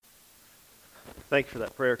Thank you for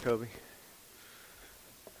that prayer, Kobe.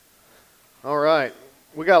 All right.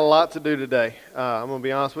 We got a lot to do today. I'm going to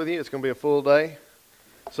be honest with you. It's going to be a full day.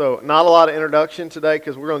 So not a lot of introduction today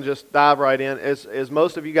because we're going to just dive right in. As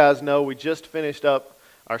most of you guys know, we just finished up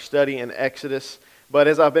our study in Exodus. But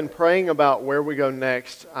as I've been praying about where we go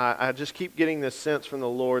next, I just keep getting this sense from the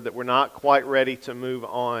Lord that we're not quite ready to move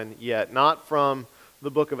on yet. Not from the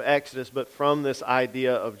book of Exodus, but from this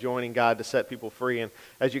idea of joining God to set people free. And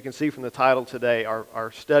as you can see from the title today,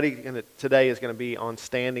 our study today is going to be on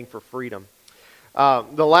standing for freedom.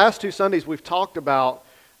 The last two Sundays we've talked about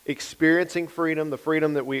experiencing freedom, the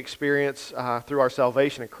freedom that we experience through our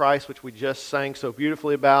salvation in Christ, which we just sang so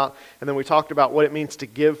beautifully about. And then we talked about what it means to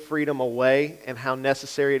give freedom away and how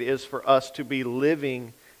necessary it is for us to be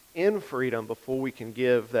living in freedom before we can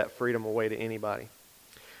give that freedom away to anybody.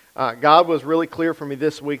 God was really clear for me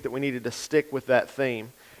this week that we needed to stick with that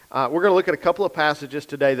theme. We're going to look at a couple of passages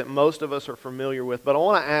today that most of us are familiar with, but I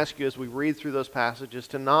want to ask you as we read through those passages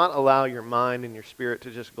to not allow your mind and your spirit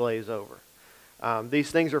to just glaze over.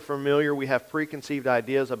 These things are familiar. We have preconceived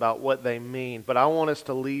ideas about what they mean, but I want us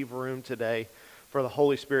to leave room today for the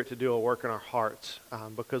Holy Spirit to do a work in our hearts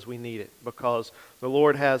because we need it, because the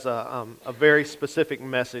Lord has a very specific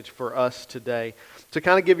message for us today. To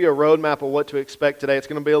kind of give you a roadmap of what to expect today, it's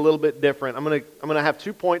going to be a little bit different. I'm going to have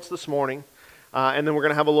 2 points this morning, and then we're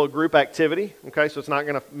going to have a little group activity. Okay, so it's not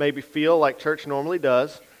going to maybe feel like church normally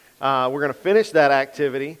does. We're going to finish that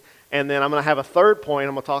activity, and then I'm going to have a third point.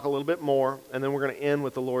 I'm going to talk a little bit more, and then we're going to end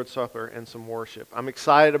with the Lord's Supper and some worship. I'm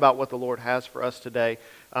excited about what the Lord has for us today,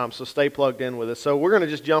 so stay plugged in with us. So we're going to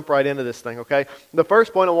just jump right into this thing, okay? The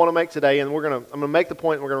first point I want to make today, and I'm going to make the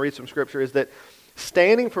point, and we're going to read some scripture, is that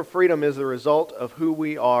standing for freedom is the result of who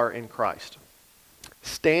we are in Christ.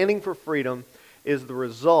 Standing for freedom is the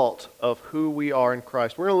result of who we are in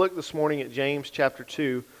Christ. We're going to look this morning at James chapter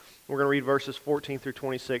 2. We're going to read verses 14 through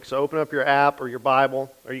 26. So open up your app or your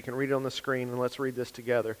Bible, or you can read it on the screen, and let's read this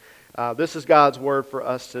together. This is God's word for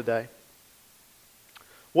us today.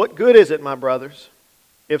 What good is it, my brothers,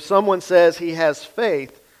 if someone says he has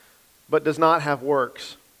faith but does not have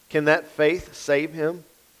works? Can that faith save him?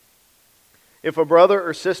 If a brother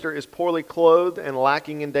or sister is poorly clothed and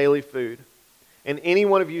lacking in daily food, and any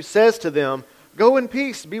one of you says to them, "Go in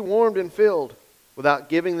peace, be warmed and filled," without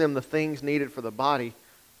giving them the things needed for the body,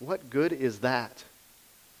 what good is that?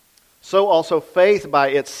 So also faith by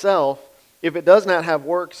itself, if it does not have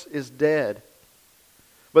works, is dead.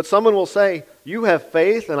 But someone will say, "You have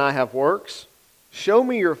faith and I have works. Show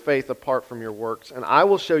me your faith apart from your works, and I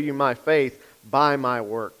will show you my faith by my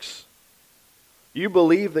works." You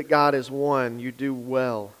believe that God is one, you do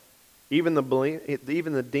well. Even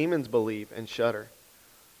the demons believe and shudder.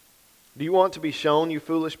 Do you want to be shown, you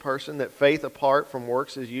foolish person, that faith apart from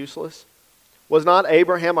works is useless? Was not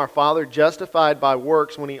Abraham our father justified by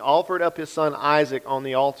works when he offered up his son Isaac on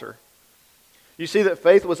the altar? You see that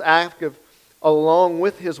faith was active along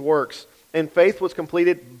with his works, and faith was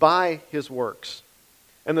completed by his works.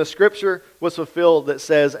 And the scripture was fulfilled that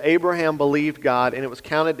says, Abraham believed God, and it was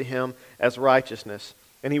counted to him as righteousness,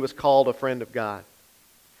 and he was called a friend of God.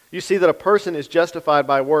 You see that a person is justified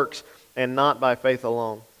by works and not by faith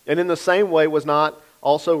alone. And in the same way, was not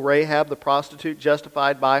also Rahab the prostitute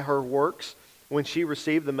justified by her works when she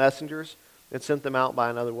received the messengers and sent them out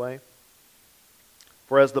by another way?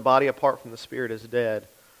 For as the body apart from the spirit is dead,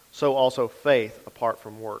 so also faith apart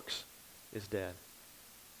from works is dead.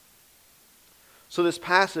 So this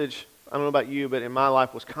passage, I don't know about you, but in my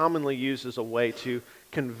life was commonly used as a way to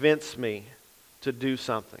convince me to do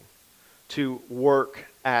something, to work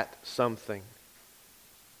at something.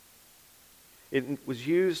 It was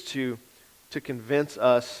used to convince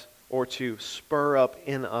us or to spur up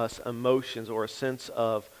in us emotions or a sense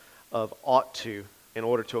of ought to in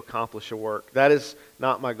order to accomplish a work. That is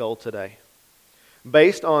not my goal today.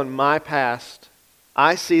 Based on my past,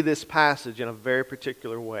 I see this passage in a very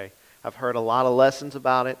particular way. I've heard a lot of lessons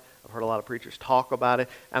about it. I've heard a lot of preachers talk about it.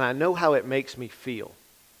 And I know how it makes me feel,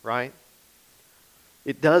 right?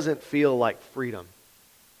 It doesn't feel like freedom,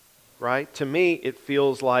 right? To me, it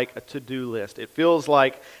feels like a to-do list. It feels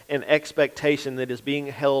like an expectation that is being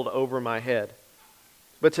held over my head.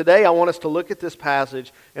 But today, I want us to look at this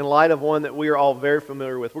passage in light of one that we are all very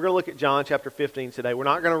familiar with. We're going to look at John chapter 15 today. We're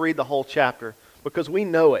not going to read the whole chapter because we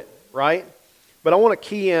know it, right? But I want to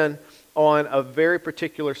key in on a very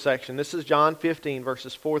particular section. This is John 15,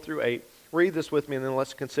 verses 4 through 8. Read this with me, and then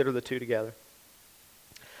let's consider the two together.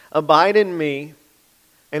 Abide in me,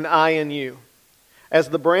 and I in you. As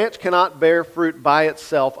the branch cannot bear fruit by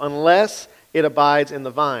itself unless it abides in the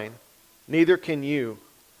vine, neither can you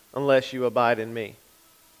unless you abide in me.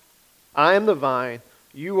 I am the vine,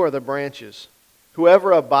 you are the branches.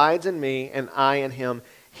 Whoever abides in me and I in him,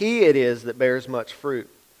 he it is that bears much fruit.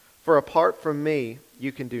 For apart from me,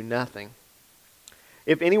 you can do nothing.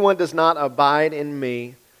 If anyone does not abide in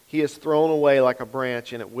me, he is thrown away like a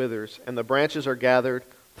branch and it withers, and the branches are gathered,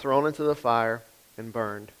 thrown into the fire, and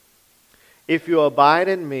burned. If you abide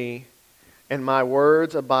in me, and my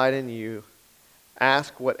words abide in you,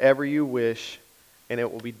 ask whatever you wish, and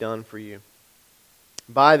it will be done for you.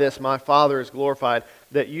 By this my Father is glorified,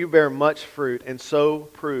 that you bear much fruit, and so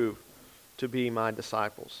prove to be my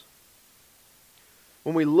disciples.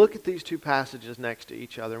 When we look at these two passages next to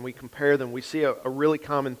each other and we compare them, we see a really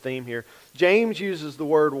common theme here. James uses the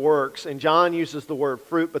word works and John uses the word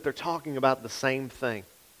fruit, but they're talking about the same thing.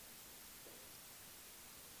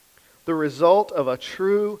 The result of a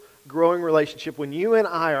true growing relationship, when you and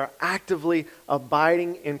I are actively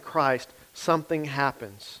abiding in Christ, something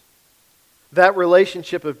happens. That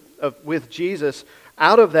relationship with Jesus,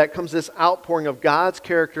 out of that comes this outpouring of God's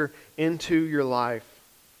character into your life.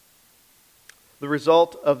 The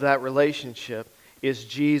result of that relationship is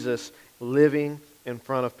Jesus living in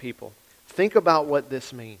front of people. Think about what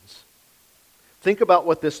this means. Think about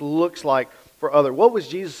what this looks like for others. What was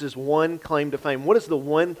Jesus' one claim to fame? What is the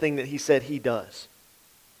one thing that he said he does?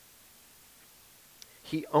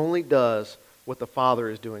 He only does what the Father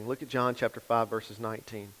is doing. Look at John chapter 5, verses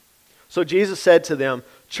 19. So Jesus said to them,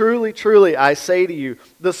 "Truly, truly, I say to you,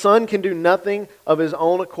 the Son can do nothing of his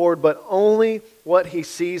own accord, but only what he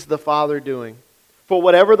sees the Father doing. For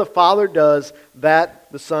whatever the Father does, that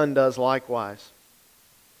the Son does likewise."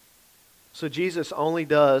 So Jesus only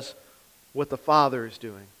does what the Father is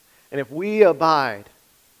doing. And if we abide,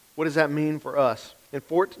 what does that mean for us? In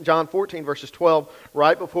John 14, verses 12,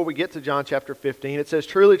 right before we get to John chapter 15, it says,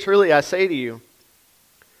 "Truly, truly, I say to you,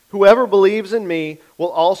 whoever believes in me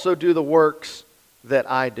will also do the works that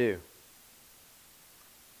I do."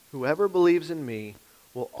 Whoever believes in me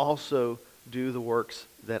will also do the works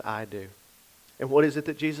that I do. And what is it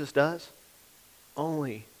that Jesus does?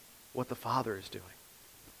 Only what the Father is doing.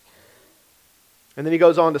 And then he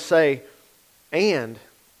goes on to say, "And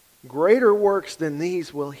greater works than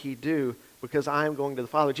these will he do, because I am going to the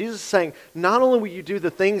Father." Jesus is saying, not only will you do the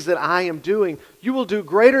things that I am doing, you will do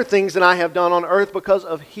greater things than I have done on earth because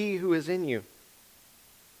of he who is in you.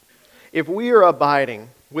 If we are abiding,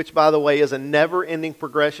 which by the way is a never-ending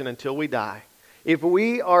progression until we die, if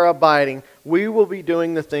we are abiding, we will be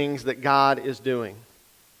doing the things that God is doing.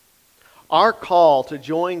 Our call to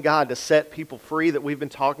join God to set people free that we've been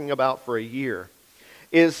talking about for a year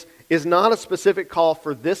is not a specific call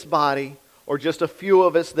for this body or just a few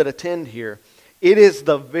of us that attend here. It is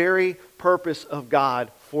the very purpose of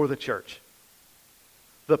God for the church.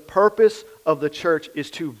 The purpose of the church is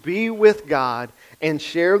to be with God and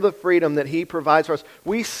share the freedom that He provides for us.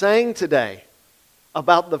 We sang today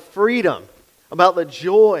about the freedom, about the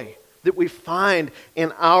joy that we find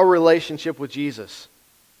in our relationship with Jesus.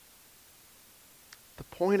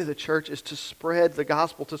 The point of the church is to spread the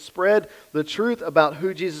gospel, to spread the truth about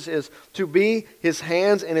who Jesus is, to be His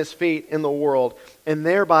hands and His feet in the world, and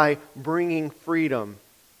thereby bringing freedom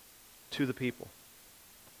to the people.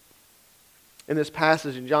 In this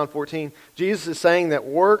passage in John 14, Jesus is saying that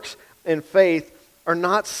works and faith are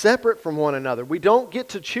not separate from one another. We don't get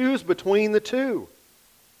to choose between the two.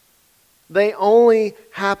 They only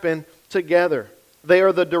happen together. They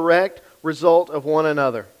are the direct result of one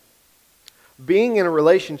another. Being in a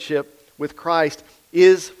relationship with Christ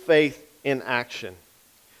is faith in action.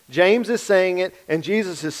 James is saying it and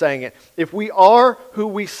Jesus is saying it. If we are who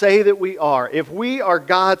we say that we are, if we are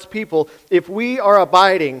God's people, if we are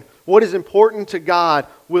abiding, what is important to God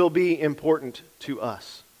will be important to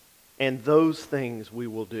us. And those things we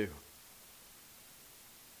will do.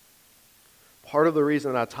 Part of the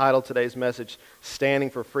reason that I titled today's message, Standing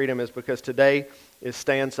for Freedom, is because today is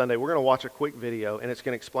Stand Sunday. We're going to watch a quick video, and it's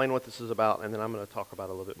going to explain what this is about, and then I'm going to talk about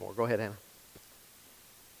it a little bit more. Go ahead, Hannah.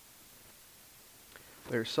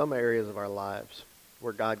 There are some areas of our lives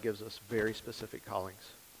where God gives us very specific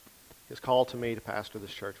callings. His call to me to pastor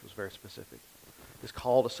this church was very specific. His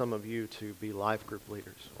call to some of you to be life group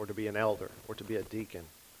leaders, or to be an elder, or to be a deacon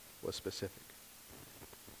was specific.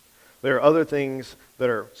 There are other things that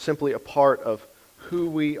are simply a part of who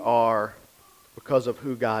we are because of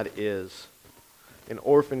who God is. And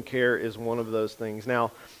orphan care is one of those things.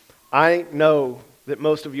 Now, I know that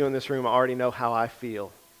most of you in this room already know how I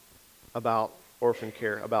feel about orphan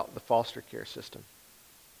care, about the foster care system.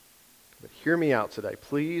 But hear me out today.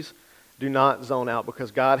 Please do not zone out, because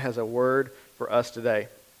God has a word for us today.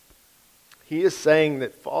 He is saying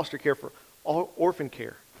that foster care, for orphan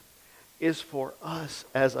care, is for us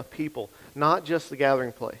as a people, not just the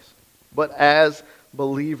gathering place, but as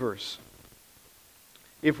believers.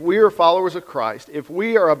 If we are followers of Christ, if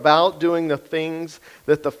we are about doing the things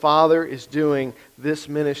that the Father is doing, this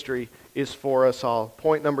ministry is for us all.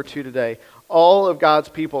 Point number 2 today. All of God's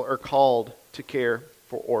people are called to care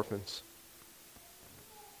for orphans.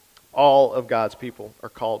 All of God's people are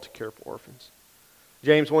called to care for orphans.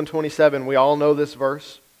 James 1:27, we all know this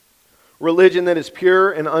verse. Religion that is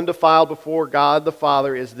pure and undefiled before God the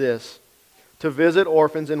Father is this: to visit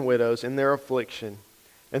orphans and widows in their affliction,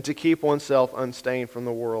 and to keep oneself unstained from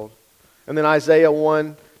the world. And then Isaiah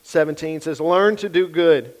 1:17 says, learn to do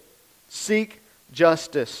good, seek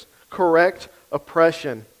justice, correct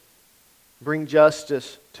oppression, bring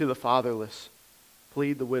justice to the fatherless,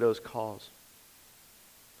 plead the widow's cause.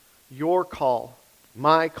 Your call,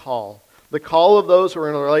 my call, the call of those who are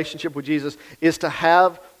in a relationship with Jesus is to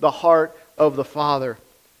have the heart of the Father.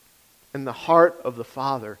 And the heart of the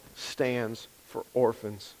Father stands for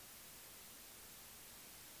orphans.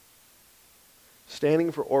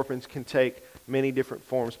 Standing for orphans can take many different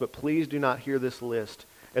forms, but please do not hear this list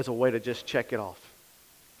as a way to just check it off.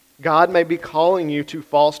 God may be calling you to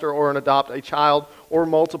foster or adopt a child or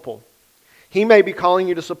multiple. He may be calling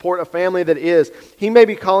you to support a family that is. He may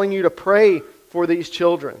be calling you to pray for these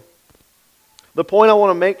children. The point I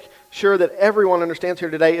want to make sure that everyone understands here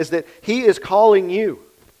today is that He is calling you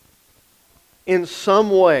in some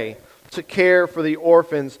way to care for the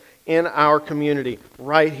orphans in our community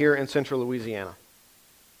right here in Central Louisiana.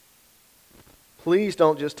 Please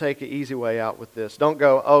don't just take an easy way out with this. Don't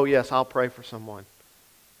go, oh yes, I'll pray for someone,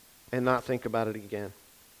 and not think about it again.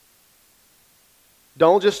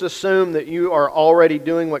 Don't just assume that you are already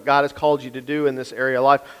doing what God has called you to do in this area of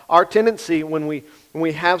life. Our tendency when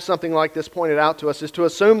we have something like this pointed out to us is to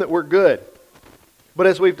assume that we're good. But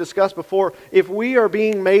as we've discussed before, if we are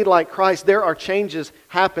being made like Christ, there are changes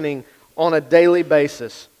happening on a daily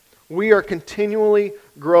basis. We are continually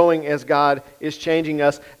growing as God is changing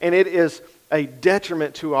us, and it is a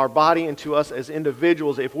detriment to our body and to us as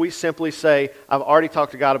individuals if we simply say, I've already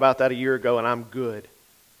talked to God about that a year ago and I'm good.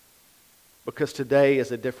 Because today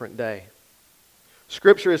is a different day.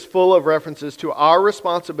 Scripture is full of references to our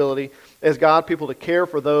responsibility as God people to care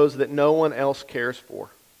for those that no one else cares for.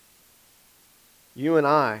 You and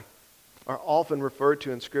I are often referred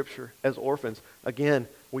to in Scripture as orphans. Again,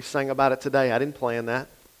 we sang about it today. I didn't plan that.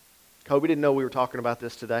 Kobe didn't know we were talking about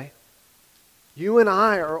this today. You and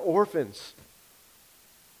I are orphans.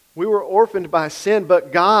 We were orphaned by sin,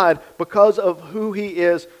 but God, because of who He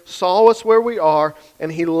is, saw us where we are,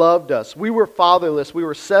 and He loved us. We were fatherless. We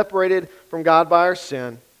were separated from God by our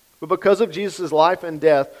sin. But because of Jesus' life and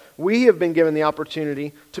death, we have been given the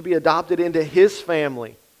opportunity to be adopted into His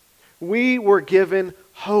family. We were given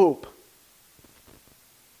hope.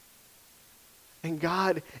 And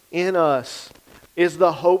God in us is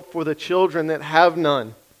the hope for the children that have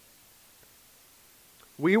none.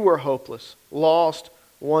 We were hopeless, lost,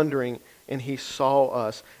 wandering, and He saw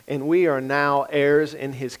us. And we are now heirs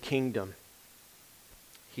in His kingdom.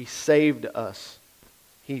 He saved us.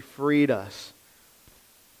 He freed us.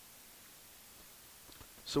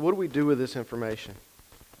 So what do we do with this information?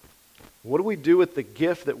 What do we do with the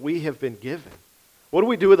gift that we have been given? What do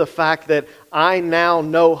we do with the fact that I now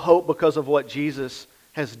know hope because of what Jesus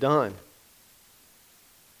has done?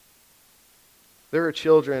 There are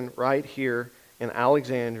children right here in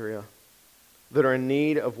Alexandria that are in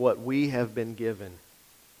need of what we have been given.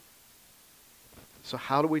 So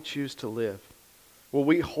how do we choose to live? Will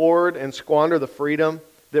we hoard and squander the freedom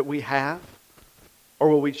that we have? Or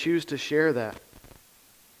will we choose to share that?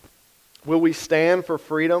 Will we stand for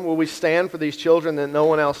freedom? Will we stand for these children that no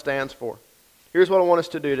one else stands for? Here's what I want us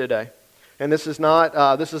to do today. And this is not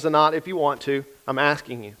if you want to. I'm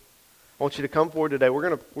asking you. I want you to come forward today.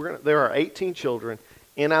 There are 18 children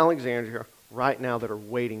in Alexandria right now that are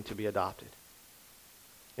waiting to be adopted.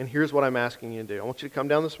 And here's what I'm asking you to do. I want you to come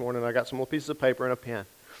down this morning. I got some little pieces of paper and a pen.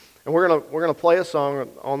 And we're gonna play a song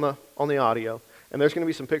on the audio. And there's going to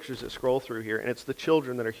be some pictures that scroll through here. And it's the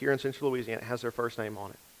children that are here in Central Louisiana. It has their first name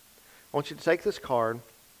on it. I want you to take this card,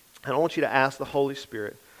 and I want you to ask the Holy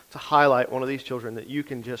Spirit to highlight one of these children that you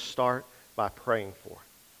can just start by praying for.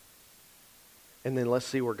 And then let's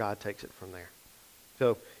see where God takes it from there.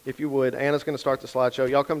 So if you would, Anna's going to start the slideshow.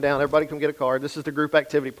 Y'all come down. Everybody come get a card. This is the group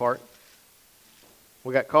activity part.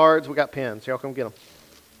 We got cards. We got pens. Y'all come get them.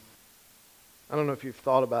 I don't know if you've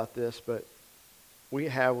thought about this, but we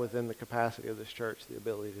have within the capacity of this church the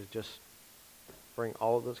ability to just bring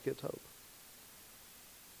all of those kids hope.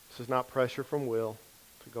 This is not pressure from Will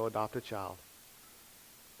to go adopt a child.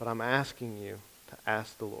 But I'm asking you to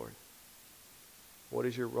ask the Lord, what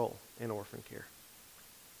is your role in orphan care?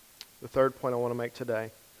 The third point I want to make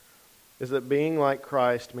today is that being like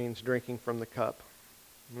Christ means drinking from the cup.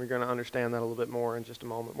 We're going to understand that a little bit more in just a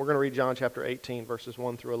moment. We're going to read John chapter 18, verses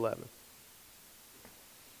 1 through 11.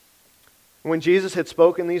 When Jesus had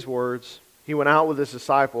spoken these words, he went out with his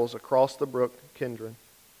disciples across the brook Kidron,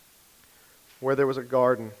 where there was a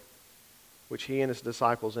garden, which he and his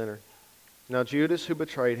disciples entered. Now Judas, who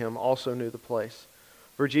betrayed him, also knew the place,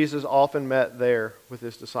 for Jesus often met there with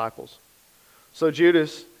his disciples. So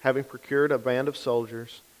Judas, having procured a band of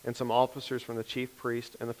soldiers and some officers from the chief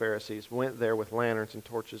priests and the Pharisees, went there with lanterns and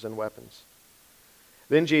torches and weapons.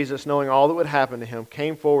 Then Jesus, knowing all that would happen to him,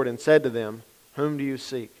 came forward and said to them, "Whom do you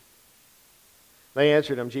seek?" They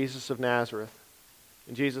answered him, "Jesus of Nazareth."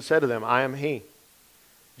 And Jesus said to them, "I am he."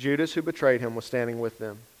 Judas, who betrayed him, was standing with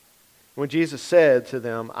them. When Jesus said to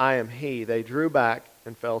them, "I am he," they drew back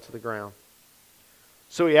and fell to the ground.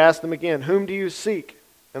 So he asked them again, "Whom do you seek?"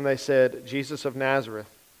 And they said, "Jesus of Nazareth."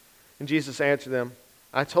 And Jesus answered them,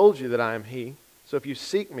 "I told you that I am he. So if you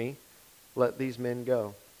seek me, let these men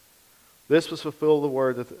go." This was fulfilled the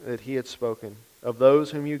word that he had spoken. "Of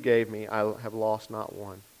those whom you gave me, I have lost not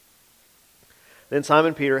one." Then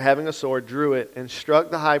Simon Peter, having a sword, drew it and struck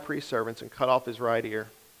the high priest's servants and cut off his right ear.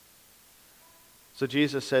 So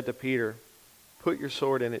Jesus said to Peter, "Put your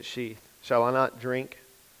sword in its sheath. Shall I not drink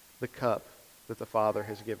the cup that the Father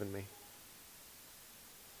has given me?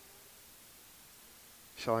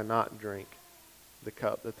 Shall I not drink the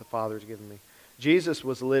cup that the Father has given me?" Jesus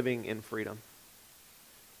was living in freedom.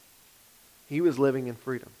 He was living in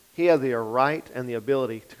freedom. He had the right and the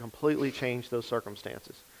ability to completely change those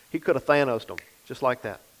circumstances. He could have Thanos'd them, just like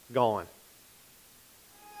that, gone.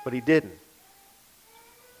 But he didn't.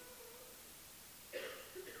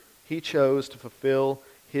 He chose to fulfill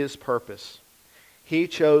his purpose. He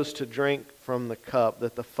chose to drink from the cup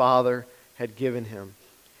that the Father had given him.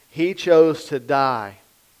 He chose to die,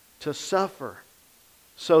 to suffer,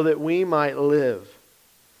 so that we might live.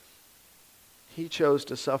 He chose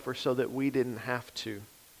to suffer so that we didn't have to.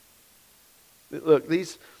 Look,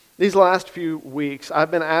 these last few weeks,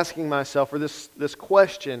 I've been asking myself, or this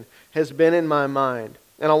question has been in my mind.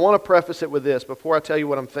 And I want to preface it with this before I tell you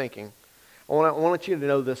what I'm thinking. I want you to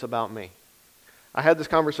know this about me. I had this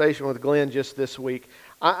conversation with Glenn just this week.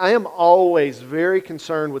 I am always very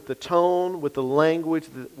concerned with the tone, with the language,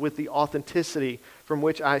 with the authenticity from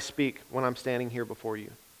which I speak when I'm standing here before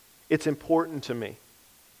you. It's important to me.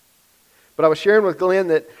 But I was sharing with Glenn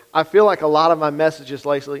that I feel like a lot of my messages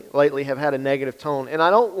lately have had a negative tone, and I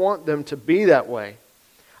don't want them to be that way.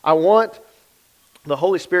 I want the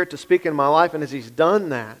Holy Spirit to speak in my life, and as He's done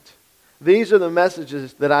that, these are the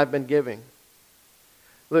messages that I've been giving.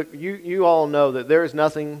 Look, you all know that there is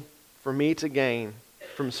nothing for me to gain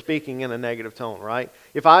from speaking in a negative tone, right?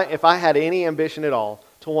 If I had any ambition at all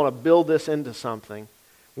to want to build this into something,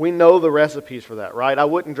 we know the recipes for that, right? I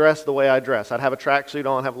wouldn't dress the way I dress. I'd have a tracksuit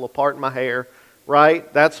on, have a little part in my hair,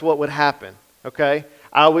 right? That's what would happen, okay?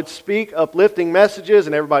 I would speak uplifting messages,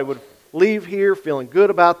 and everybody would leave here feeling good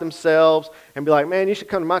about themselves and be like, "Man, you should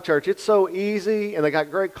come to my church. It's so easy, and they got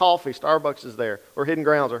great coffee. Starbucks is there, or Hidden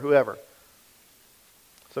Grounds, or whoever."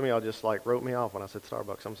 Some of y'all just wrote me off when I said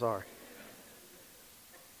Starbucks. I'm sorry.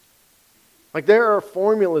 There are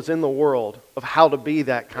formulas in the world of how to be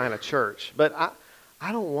that kind of church, but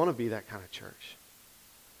I don't want to be that kind of church.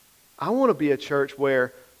 I want to be a church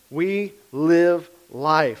where we live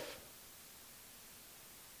life.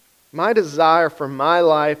 My desire for my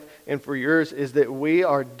life and for yours is that we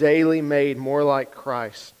are daily made more like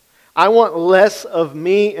Christ. I want less of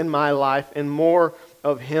me in my life and more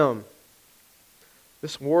of Him.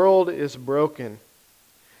 This world is broken,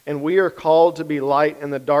 and we are called to be light in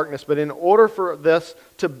the darkness. But in order for this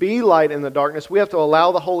to be light in the darkness, we have to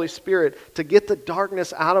allow the Holy Spirit to get the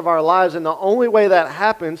darkness out of our lives. And the only way that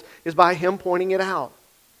happens is by Him pointing it out.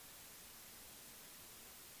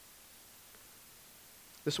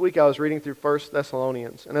 This week I was reading through 1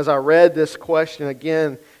 Thessalonians. And as I read, this question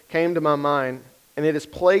again came to my mind. And it has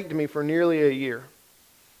plagued me for nearly a year.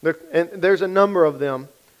 There's a number of them.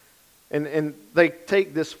 And they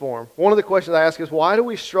take this form. One of the questions I ask is, why do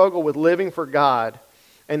we struggle with living for God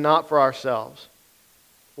and not for ourselves?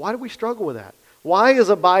 Why do we struggle with that? Why is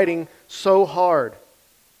abiding so hard?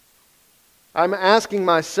 I'm asking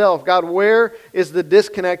myself, God, where is the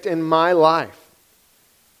disconnect in my life?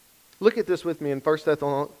 Look at this with me in 1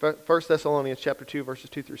 Thessalonians chapter 2, verses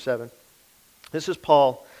 2 through 7. This is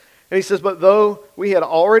Paul. And he says, "But though we had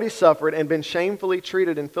already suffered and been shamefully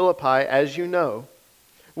treated in Philippi, as you know,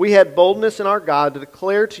 we had boldness in our God to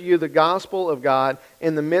declare to you the gospel of God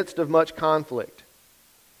in the midst of much conflict.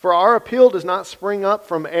 For our appeal does not spring up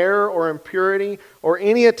from error or impurity or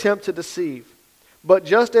any attempt to deceive, But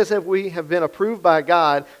just as if we have been approved by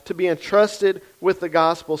God to be entrusted with the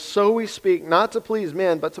gospel, so we speak not to please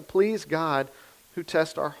men, but to please God who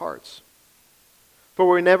tests our hearts. For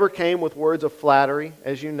we never came with words of flattery,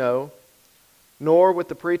 as you know, nor with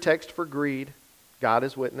the pretext for greed, God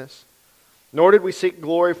is witness. Nor did we seek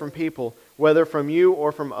glory from people, whether from you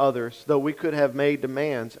or from others, though we could have made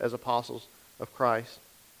demands as apostles of Christ.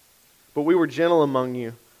 But we were gentle among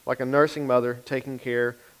you, like a nursing mother taking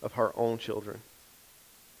care of her own children.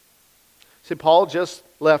 See, Paul just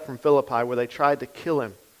left from Philippi where they tried to kill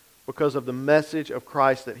him because of the message of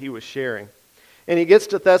Christ that he was sharing. And he gets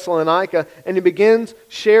to Thessalonica and he begins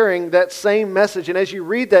sharing that same message. And as you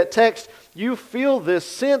read that text, you feel this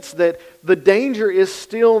sense that the danger is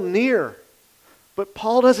still near. But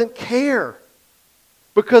Paul doesn't care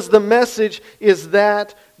because the message is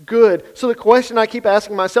that good. So the question I keep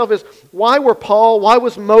asking myself is, why were Paul, why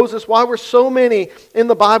was Moses, why were so many in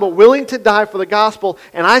the Bible willing to die for the gospel,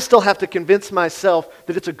 and I still have to convince myself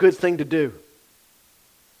that it's a good thing to do?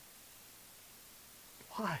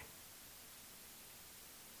 Why?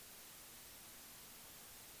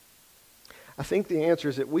 I think the answer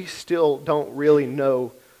is that we still don't really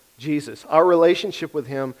know Jesus. Our relationship with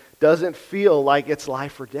Him doesn't feel like it's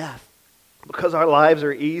life or death because our lives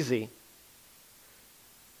are easy.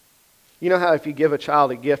 You know how if you give a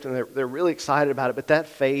child a gift and they're really excited about it, but that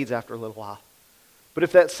fades after a little while. But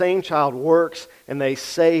if that same child works and they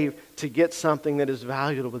save to get something that is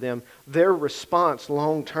valuable to them, their response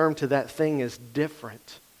long term to that thing is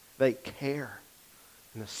different. They care.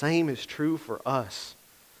 And the same is true for us.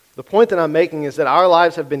 The point that I'm making is that our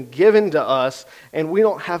lives have been given to us and we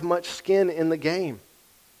don't have much skin in the game.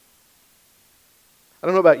 I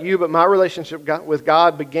don't know about you, but my relationship with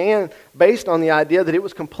God began based on the idea that it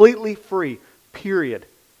was completely free, period.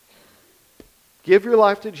 Give your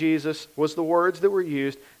life to Jesus was the words that were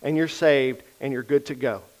used, and you're saved and you're good to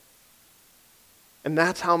go. And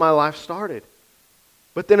that's how my life started.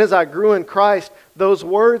 But then as I grew in Christ, those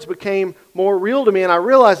words became more real to me, and I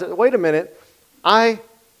realized that, wait a minute, I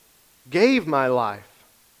gave my life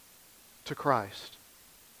to Christ.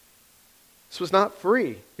 This was not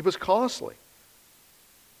free. It was costly.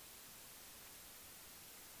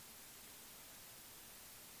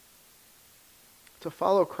 To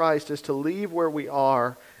follow Christ is to leave where we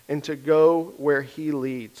are and to go where He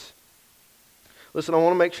leads. Listen, I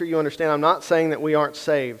want to make sure you understand, I'm not saying that we aren't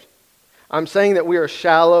saved. I'm saying that we are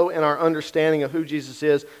shallow in our understanding of who Jesus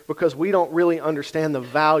is because we don't really understand the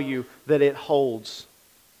value that it holds.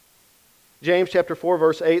 James chapter 4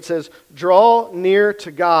 verse 8 says, "Draw near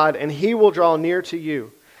to God and He will draw near to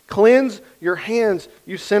you. Cleanse your hands,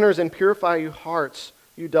 you sinners, and purify your hearts,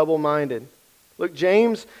 you double-minded." Look,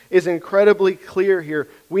 James is incredibly clear here.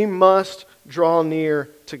 We must draw near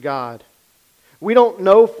to God. We don't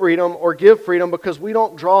know freedom or give freedom because we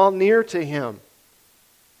don't draw near to Him.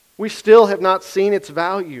 We still have not seen its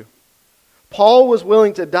value. Paul was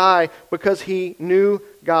willing to die because he knew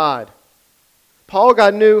God. Paul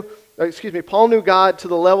knew God to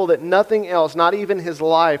the level that nothing else, not even his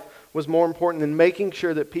life, was more important than making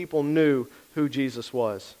sure that people knew who Jesus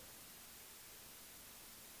was.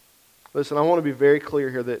 Listen, I want to be very clear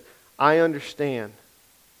here that I understand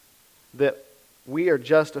that we are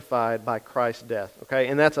justified by Christ's death, okay?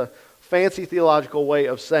 And that's a fancy theological way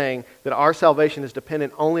of saying that our salvation is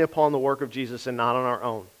dependent only upon the work of Jesus and not on our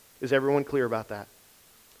own. Is everyone clear about that?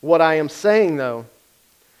 What I am saying, though,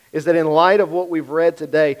 is that in light of what we've read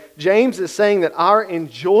today, James is saying that our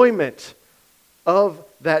enjoyment of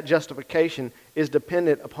that justification is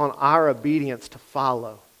dependent upon our obedience to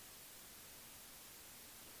follow.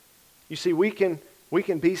 You see, we can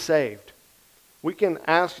be saved. We can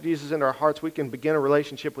ask Jesus into our hearts. We can begin a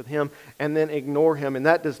relationship with Him and then ignore Him. And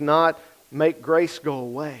that does not make grace go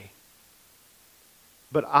away.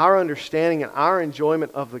 But our understanding and our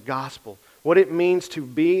enjoyment of the gospel, what it means to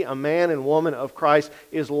be a man and woman of Christ,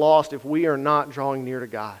 is lost if we are not drawing near to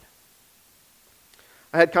God.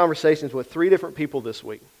 I had conversations with 3 different people this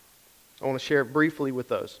week. I want to share briefly with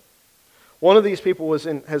those. One of these people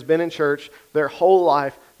has been in church their whole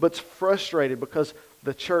life, but's frustrated because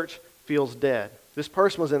the church feels dead. This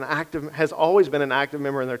person has always been an active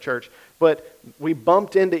member in their church, but we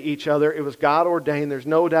bumped into each other. It was God ordained. There's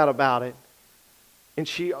no doubt about it. And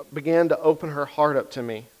she began to open her heart up to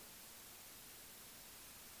me.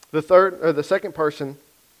 The second person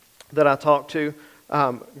that I talked to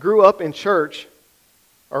grew up in church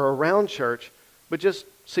or around church, but just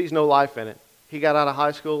sees no life in it. He got out of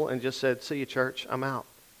high school and just said, "See you, church, I'm out."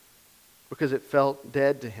 Because it felt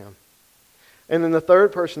dead to him. And then the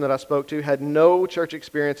third person that I spoke to had no church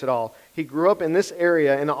experience at all. He grew up in this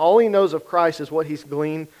area, and all he knows of Christ is what he's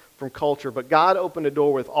gleaned from culture, but God opened a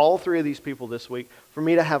door with all three of these people this week for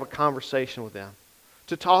me to have a conversation with them,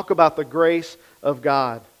 to talk about the grace of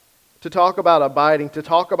God, to talk about abiding, to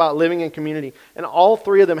talk about living in community. And all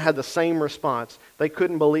three of them had the same response. They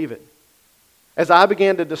couldn't believe it. As I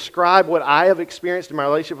began to describe what I have experienced in my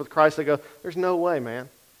relationship with Christ, they go, there's no way, man.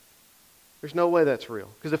 There's no way that's real.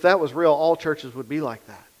 Because if that was real, all churches would be like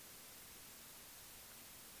that.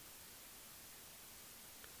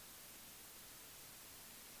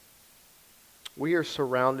 We are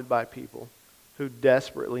surrounded by people who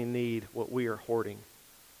desperately need what we are hoarding,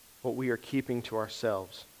 what we are keeping to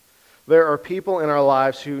ourselves. There are people in our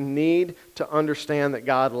lives who need to understand that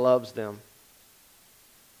God loves them.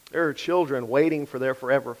 There are children waiting for their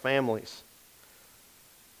forever families.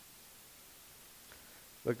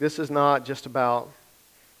 Look, this is not just about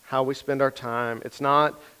how we spend our time. It's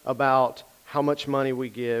not about how much money we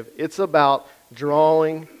give. It's about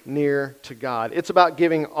drawing near to God. It's about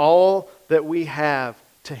giving all that we have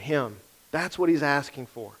to Him. That's what He's asking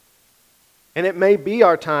for. And it may be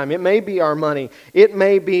our time. It may be our money. It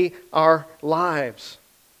may be our lives.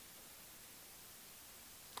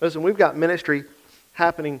 Listen, we've got ministry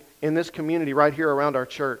happening in this community right here around our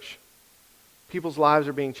church. People's lives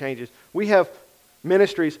are being changed. We have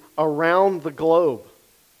ministries around the globe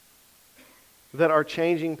that are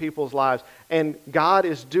changing people's lives. And God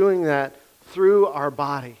is doing that through our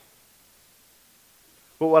body.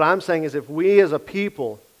 But what I'm saying is if we as a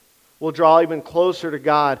people will draw even closer to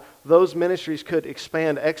God, those ministries could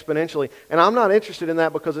expand exponentially. And I'm not interested in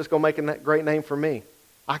that because it's going to make a great name for me.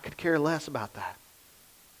 I could care less about that.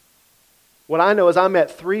 What I know is I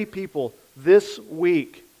met 3 people this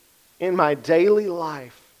week in my daily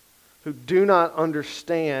life who do not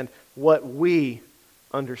understand what we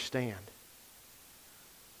understand.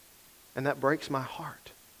 And that breaks my heart.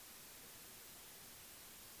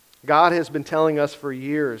 God has been telling us for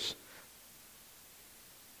years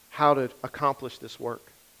how to accomplish this work.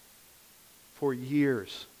 For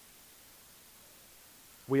years.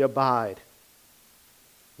 We abide.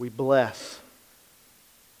 We bless.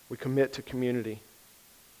 We commit to community.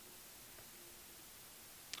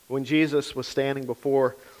 When Jesus was standing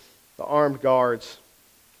before the armed guards,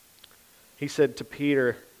 He said to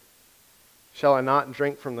Peter, "Shall I not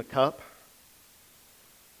drink from the cup?"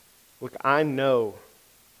 Look, I know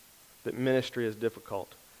that ministry is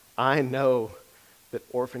difficult. I know that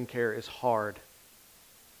orphan care is hard.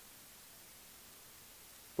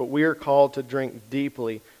 But we are called to drink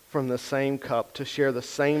deeply from the same cup, to share the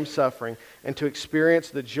same suffering, and to experience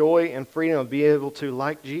the joy and freedom of being able to,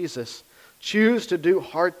 like Jesus, choose to do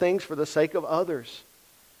hard things for the sake of others.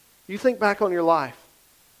 You think back on your life.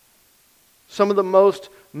 Some of the most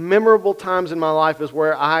memorable times in my life is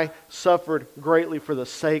where I suffered greatly for the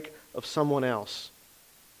sake of someone else.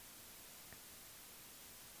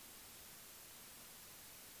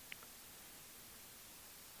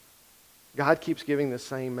 God keeps giving the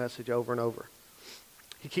same message over and over.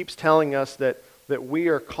 He keeps telling us that we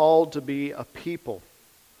are called to be a people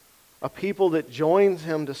that joins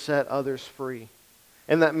Him to set others free.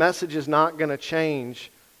 And that message is not going to change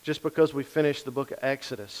just because we finish the book of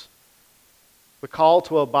Exodus. The call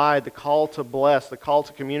to abide, the call to bless, the call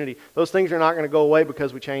to community, those things are not going to go away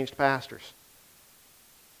because we changed pastors.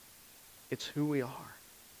 It's who we are.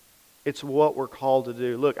 It's what we're called to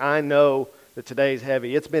do. Look, I know that today's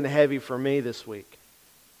heavy. It's been heavy for me this week.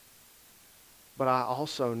 But I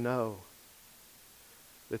also know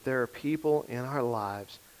that there are people in our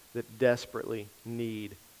lives that desperately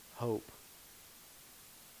need hope.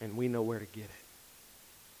 And we know where to get it.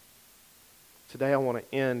 Today I want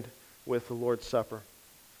to end with the Lord's Supper.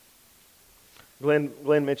 Glenn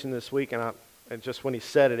mentioned this week, and just when he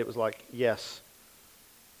said it, it was like, yes.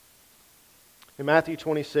 In Matthew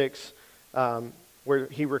 26, where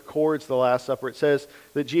he records the Last Supper, it says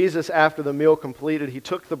that Jesus, after the meal completed, He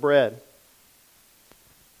took the bread.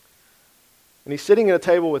 And He's sitting at a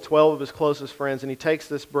table with 12 of His closest friends, and He takes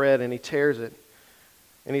this bread and He tears it.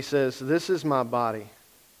 And He says, "This is my body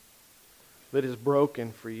that is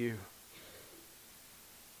broken for you.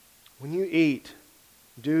 When you eat,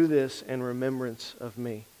 do this in remembrance of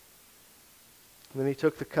me." And then He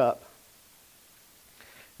took the cup.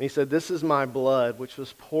 And He said, "This is my blood, which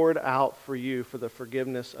was poured out for you for the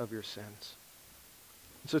forgiveness of your sins."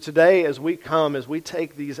 So today, as we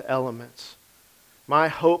take these elements, my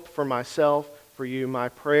hope for myself, for you, my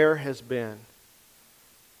prayer has been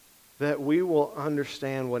that we will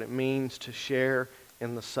understand what it means to share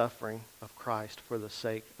in the suffering of Christ for the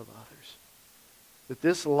sake of others. That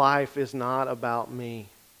this life is not about me.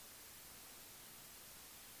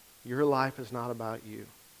 Your life is not about you.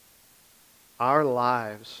 Our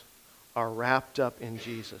lives are wrapped up in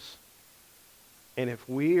Jesus. And if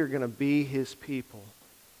we are going to be His people,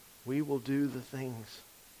 we will do the things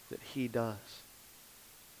that He does.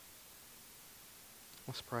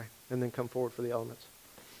 Let's pray and then come forward for the elements.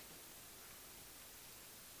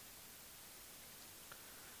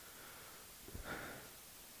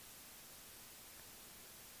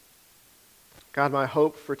 God, my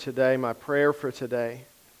hope for today, my prayer for today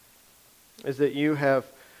is that you have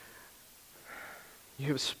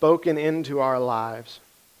spoken into our lives.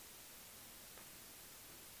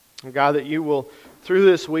 And God, that you will, through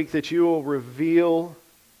this week, that you will reveal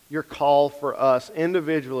your call for us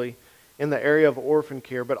individually in the area of orphan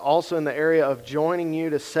care, but also in the area of joining you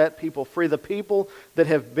to set people free, the people that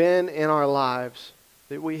have been in our lives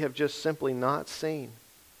that we have just simply not seen.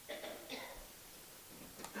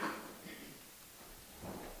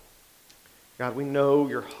 God, we know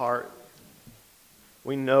your heart.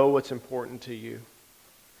 We know what's important to you.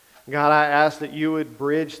 God, I ask that you would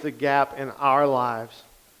bridge the gap in our lives,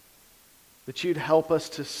 that you'd help us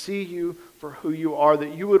to see you for who you are,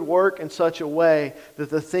 that you would work in such a way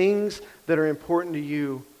that the things that are important to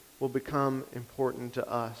you will become important to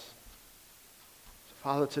us. So,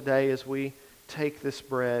 Father, today as we take this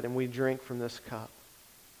bread and we drink from this cup,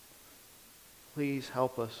 please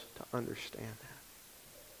help us to understand that.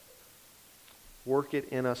 Work it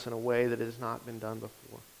in us in a way that has not been done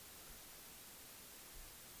before.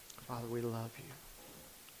 Father, we love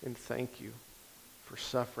you and thank you for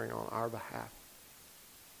suffering on our behalf.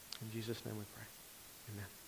 In Jesus' name we pray. Amen.